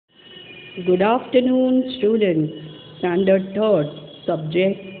Good afternoon, students. Standard third,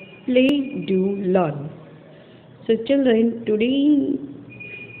 subject Play, Do, Learn. So, children, today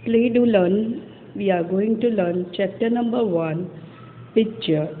in Play, Do, Learn, we are going to learn chapter number 1,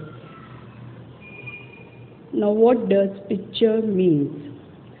 Picture. Now, what does picture mean?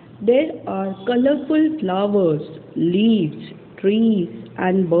 There are colorful flowers, leaves, trees,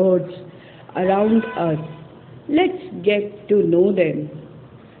 and birds around us. Let's get to know them.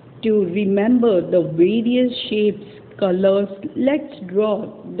 To remember the various shapes, colors, let's draw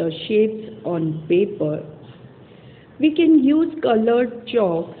the shapes on paper. We can use colored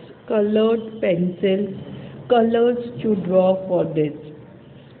chalks, colored pencils, colors to draw for this.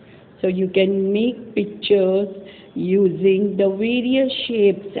 So you can make pictures using the various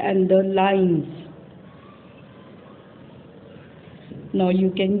shapes and the lines. Now you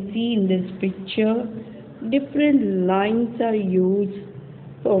can see in this picture, different lines are used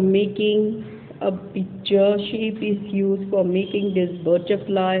for making a picture. Shape is used for making this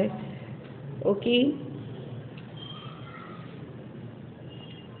butterfly. Okay.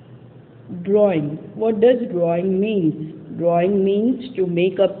 Drawing. What does drawing mean? Drawing means to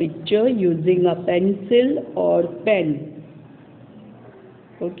make a picture using a pencil or pen.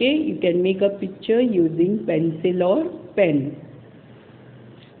 Okay, you can make a picture using pencil or pen.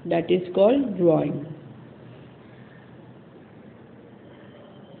 That is called drawing.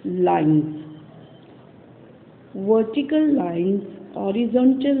 Lines. Vertical lines,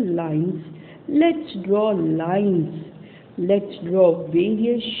 horizontal lines. Let's draw lines. Let's draw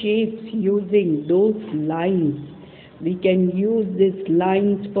various shapes using those lines. We can use these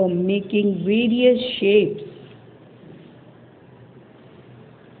lines for making various shapes.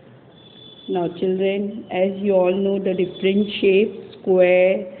 Now children, as you all know the different shapes,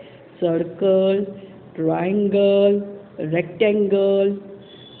 square, circle, triangle, rectangle,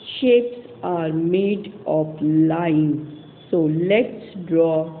 shapes are made of lines. So let's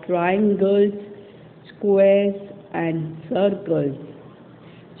draw triangles, squares and circles.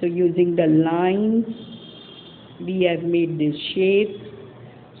 So using the lines, we have made this shape: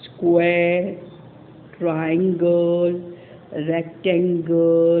 square, triangle,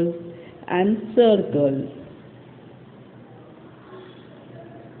 rectangle and circle.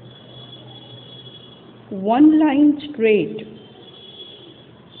 One line straight,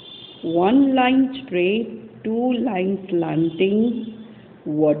 two lines slanting.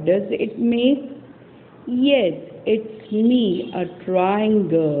 What does it make? Yes, it's me, a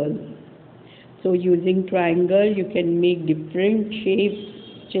triangle. So using triangle, you can make different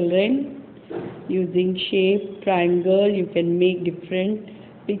shapes, children. Using shape, triangle, you can make different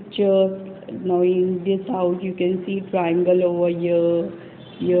pictures. Now in this house, you can see triangle over here,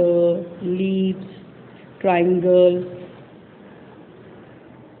 leaves, triangle.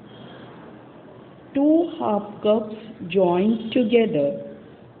 Two half cups joined together.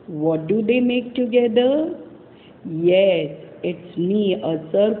 What do they make together? Yes, it's me, a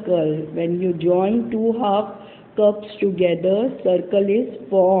circle. When you join two half cups together, circle is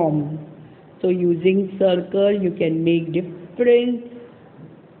formed. So using circle, you can make different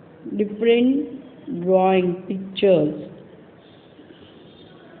drawing pictures.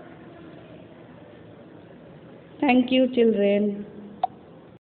 Thank you, children.